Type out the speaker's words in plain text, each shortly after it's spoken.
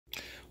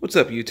What's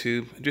up,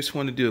 YouTube? I just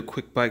wanted to do a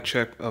quick bike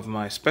check of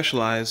my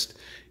Specialized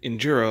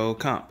Enduro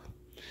comp.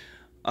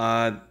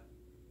 Uh,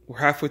 we're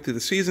halfway through the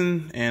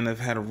season, and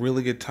I've had a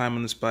really good time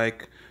on this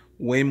bike,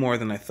 way more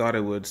than I thought I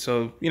would.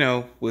 So,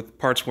 with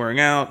parts wearing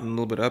out and a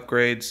little bit of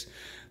upgrades,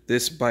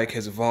 this bike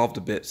has evolved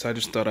a bit, so I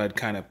just thought I'd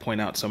kind of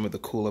point out some of the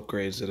cool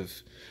upgrades that have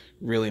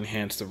really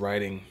enhanced the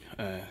riding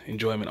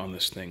enjoyment on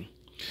this thing.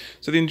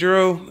 So the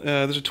Enduro,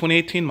 there's a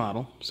 2018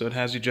 model, so it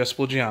has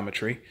adjustable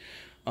geometry.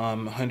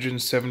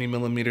 170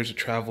 millimeters of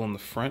travel in the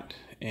front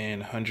and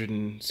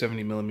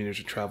 170 millimeters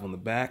of travel in the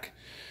back.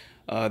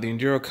 The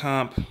Enduro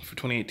comp for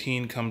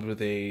 2018 comes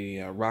with a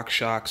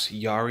RockShox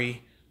Yari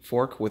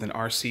fork with an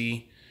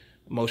RC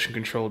motion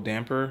control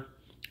damper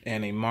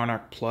and a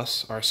Monarch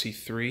Plus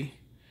RC3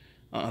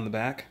 on the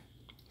back.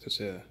 So it's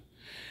a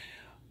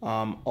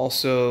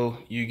also,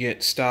 you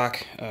get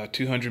stock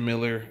 200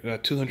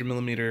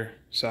 millimeter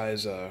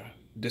size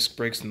disc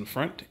brakes in the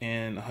front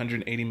and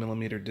 180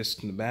 millimeter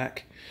discs in the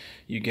back.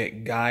 You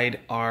get Guide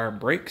R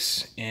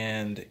brakes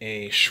and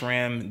a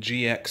SRAM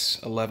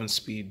GX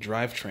 11-speed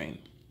drivetrain.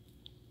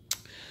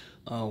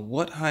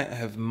 What I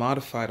have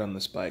modified on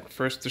this bike.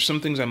 First, there's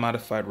some things I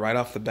modified right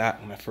off the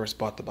bat when I first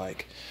bought the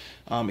bike.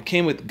 It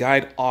came with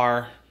Guide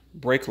R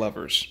brake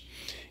levers.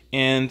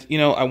 And,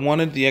 I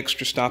wanted the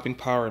extra stopping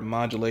power and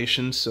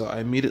modulation, so I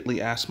immediately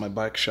asked my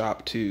bike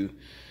shop to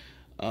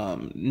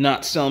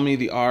not sell me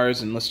the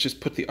R's and let's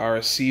just put the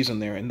RSCs on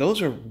there. And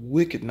those are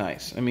wicked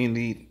nice. I mean,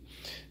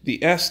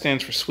 the S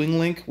stands for Swing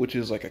Link, which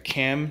is like a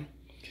cam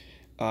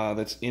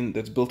that's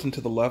built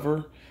into the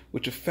lever,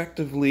 which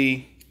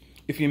effectively,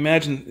 if you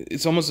imagine,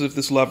 it's almost as if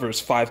this lever is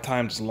 5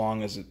 times as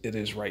long as it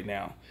is right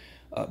now.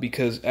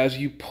 Because as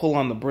you pull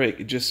on the brake,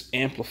 it just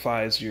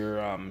amplifies your,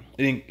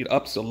 it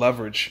ups the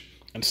leverage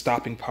and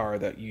stopping power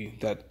that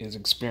is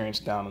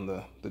experienced down in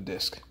the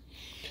disc.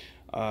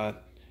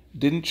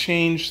 Didn't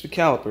change the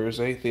calipers.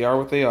 They are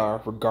what they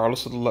are,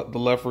 regardless of the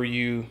lever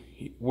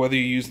whether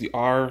you use the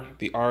R,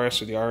 the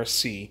RS, or the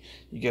RSC.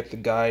 You get the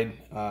Guide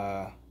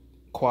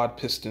quad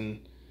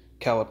piston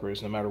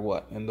calipers no matter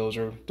what, and those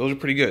are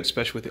pretty good,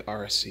 especially with the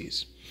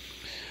RSCs.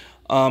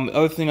 The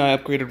other thing I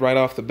upgraded right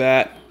off the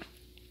bat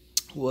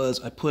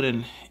was I put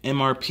an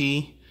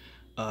MRP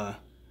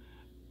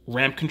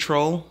ramp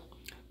control.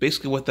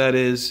 Basically what that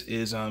is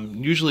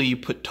usually you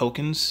put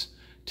tokens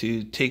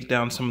to take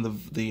down some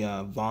of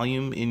the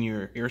volume in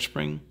your air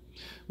spring.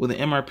 With an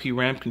MRP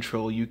ramp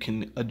control, you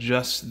can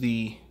adjust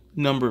the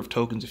number of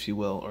tokens, if you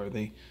will, or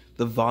the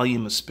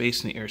volume of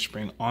space in the air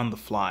spring on the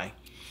fly.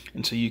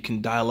 And so you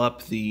can dial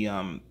up the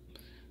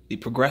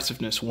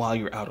progressiveness while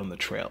you're out on the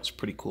trail. It's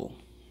pretty cool.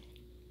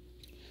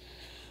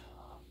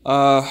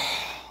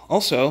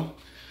 Also,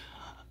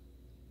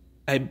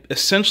 I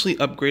essentially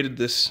upgraded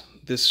this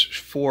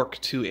fork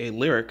to a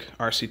Lyric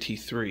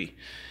RCT3.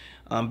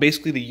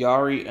 Basically, the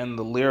Yari and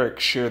the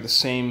Lyric share the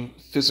same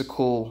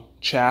physical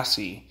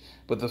chassis,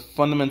 but the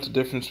fundamental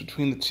difference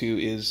between the two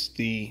is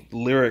the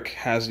Lyric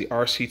has the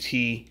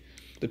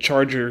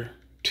Charger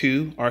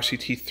 2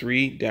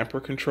 RCT3 damper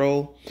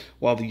control,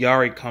 while the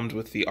Yari comes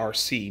with the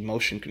RC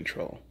motion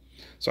control.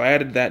 So I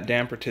added that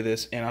damper to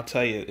this, and I'll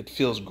tell you, it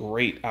feels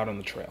great out on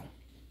the trail.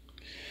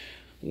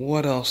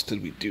 What else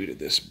did we do to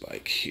this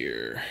bike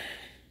here?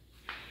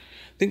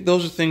 I think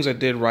those are things I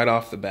did right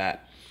off the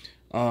bat.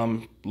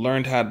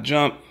 Learned how to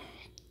jump,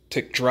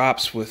 take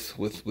drops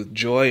with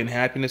joy and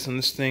happiness on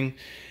this thing.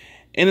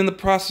 And in the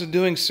process of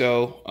doing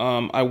so,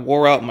 I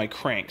wore out my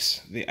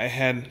cranks.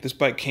 This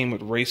bike came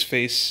with race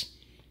face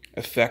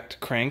effect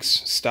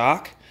cranks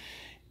stock.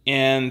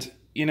 And,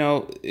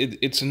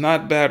 it's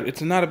not bad.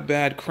 It's not a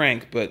bad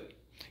crank, but,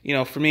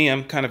 for me,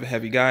 I'm kind of a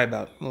heavy guy,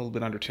 about a little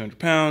bit under 200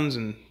 pounds,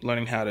 and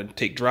learning how to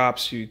take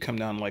drops, you come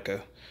down like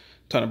a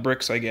ton of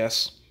bricks, I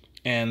guess.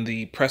 And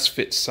the press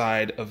fit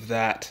side of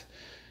that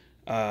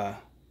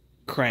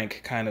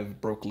crank kind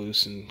of broke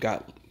loose and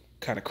got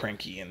kind of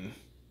cranky and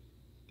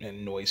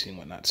noisy and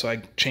whatnot. So I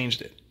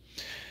changed it.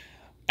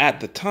 At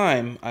the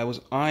time, I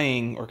was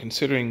eyeing or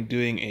considering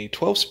doing a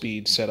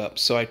 12-speed setup,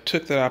 so I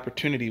took that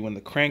opportunity when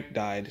the crank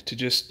died to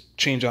just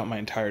change out my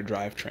entire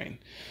drivetrain.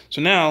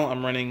 So now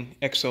I'm running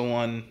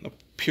X01, a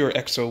pure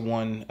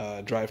X01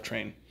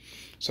 drivetrain.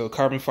 So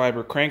carbon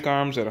fiber crank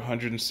arms at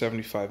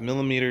 175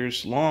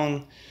 millimeters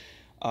long.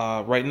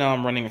 Right now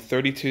I'm running a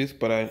 30 tooth,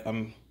 but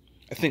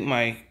I think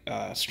my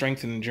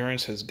strength and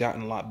endurance has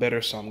gotten a lot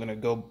better, so I'm going to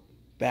go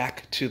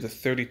back to the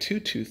 32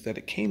 tooth that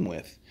it came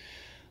with.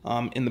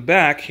 In the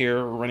back here,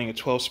 we're running a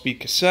 12-speed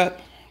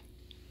cassette,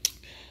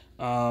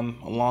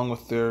 along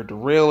with their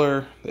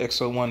derailleur, the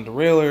X01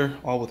 derailleur,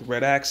 all with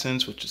red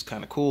accents, which is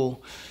kind of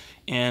cool,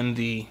 and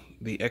the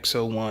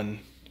X01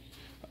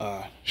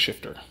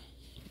 shifter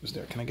is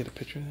there. Can I get a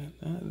picture of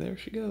that? There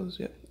she goes.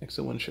 Yep,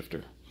 X01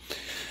 shifter.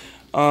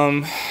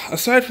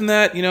 Aside from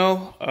that,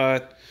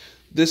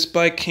 this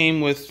bike came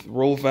with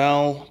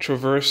Roval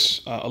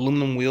Traverse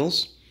aluminum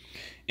wheels.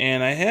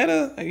 And I had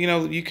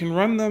you can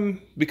run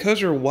them,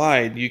 because they're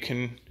wide, you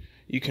can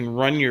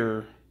run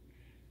your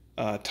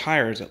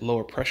tires at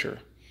lower pressure.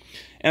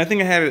 And I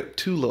think I had it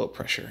too low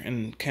pressure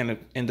and kind of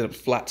ended up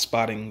flat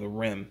spotting the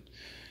rim.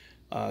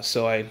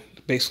 So I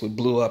basically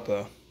blew up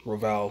a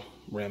Roval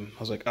rim. I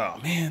was like, oh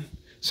man.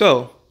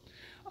 So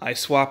I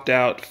swapped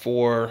out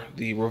for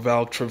the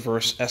Roval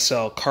Traverse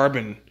SL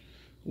carbon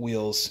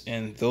wheels,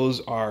 and those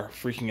are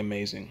freaking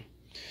amazing.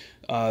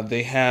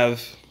 They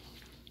have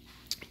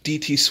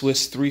DT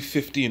Swiss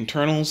 350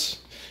 internals.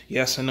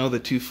 Yes, I know the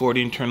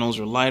 240 internals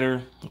are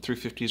lighter. The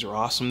 350s are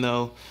awesome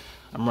though.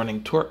 I'm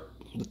running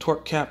the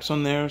torque caps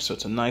on there, so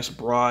it's a nice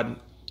broad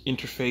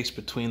interface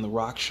between the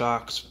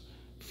RockShox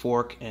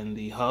fork and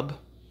the hub.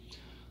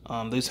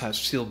 These have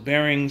sealed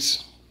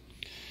bearings.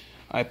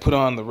 I put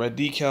on the red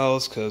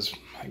decals because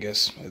I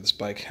guess this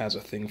bike has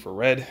a thing for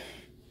red.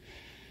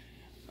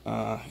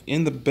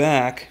 In the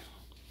back,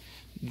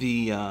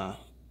 these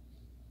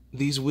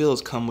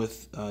wheels come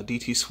with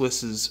DT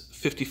Swiss's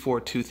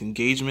 54 tooth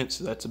engagement,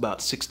 so that's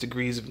about 6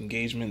 degrees of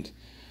engagement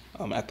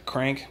at the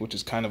crank, which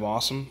is kind of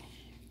awesome.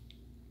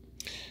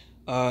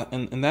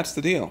 And that's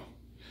the deal.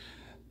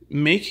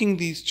 Making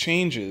these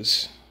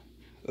changes,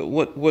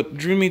 what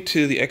drew me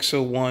to the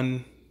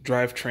X01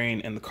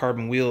 drivetrain and the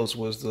carbon wheels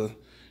was the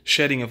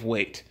shedding of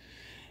weight.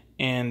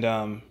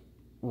 And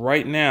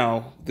right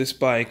now, this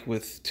bike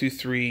with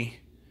 2.3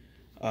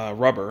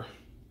 rubber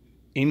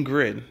in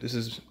grid, this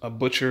is a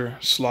Butcher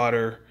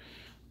Slaughter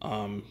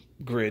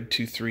grid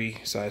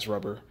 2.3 size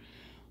rubber.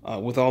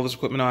 With all this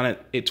equipment on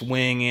it, it's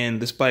weighing in,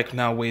 this bike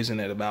now weighs in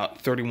at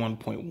about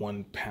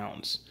 31.1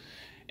 pounds.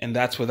 And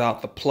that's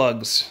without the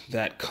plugs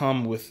that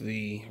come with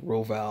the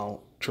Roval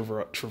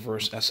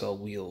Traverse SL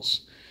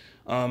wheels.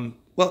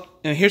 Well,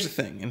 and here's the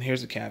thing, and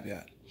here's the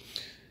caveat.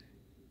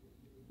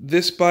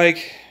 This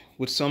bike,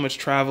 with so much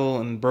travel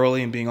and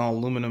burly and being all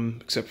aluminum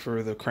except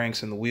for the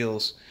cranks and the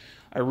wheels,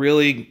 I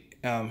really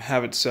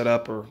have it set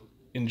up or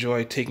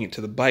enjoy taking it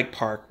to the bike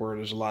park where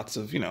there's lots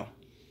of,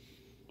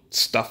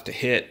 stuff to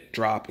hit,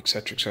 drop,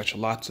 etc.,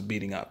 lots of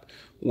beating up.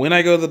 When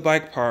I go to the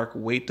bike park,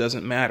 weight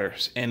doesn't matter.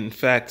 And in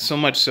fact, so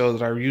much so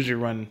that I usually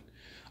run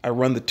the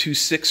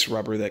 2.6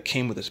 rubber that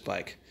came with this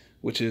bike,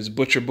 which is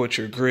Butcher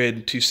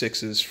grid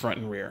 2.6s front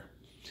and rear.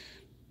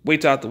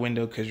 Weight's out the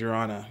window because you're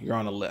on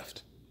a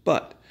lift.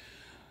 But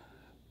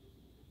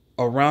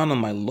around on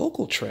my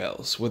local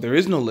trails where there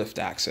is no lift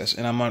access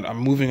and I'm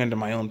moving under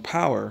my own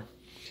power,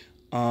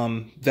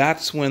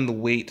 that's when the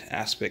weight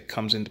aspect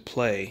comes into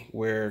play,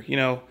 where,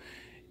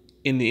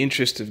 in the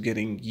interest of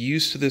getting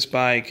used to this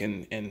bike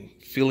and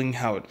feeling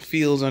how it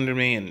feels under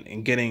me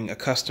and getting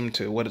accustomed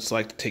to what it's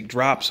like to take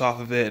drops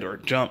off of it or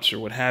jumps or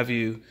what have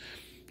you,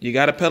 you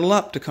got to pedal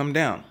up to come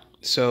down.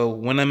 So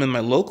when I'm in my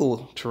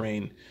local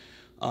terrain,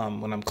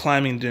 when I'm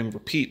climbing, doing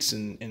repeats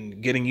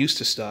and getting used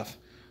to stuff,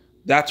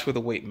 that's where the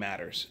weight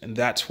matters. And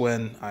that's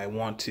when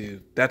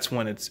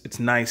it's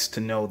nice to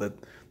know that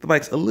the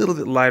bike's a little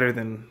bit lighter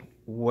than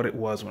what it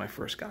was when I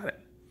first got it.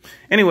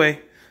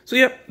 Anyway, so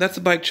yep, that's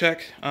the bike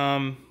check.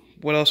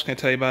 What else can I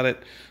tell you about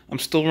it? I'm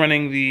still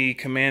running the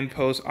Command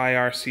Post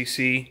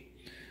IRCC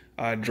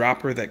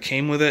dropper that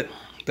came with it.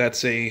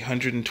 That's a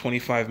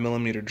 125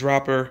 millimeter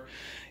dropper.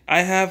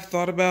 I have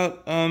thought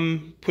about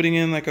putting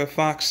in like a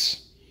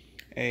Fox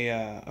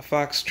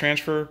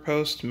transfer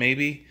post,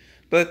 maybe.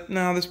 But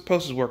no, this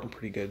post is working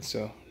pretty good,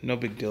 so no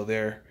big deal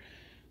there.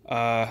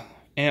 And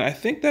I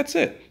think that's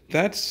it.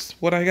 That's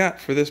what I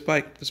got for this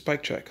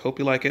bike check. Hope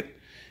you like it,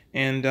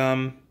 and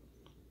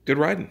good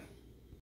riding.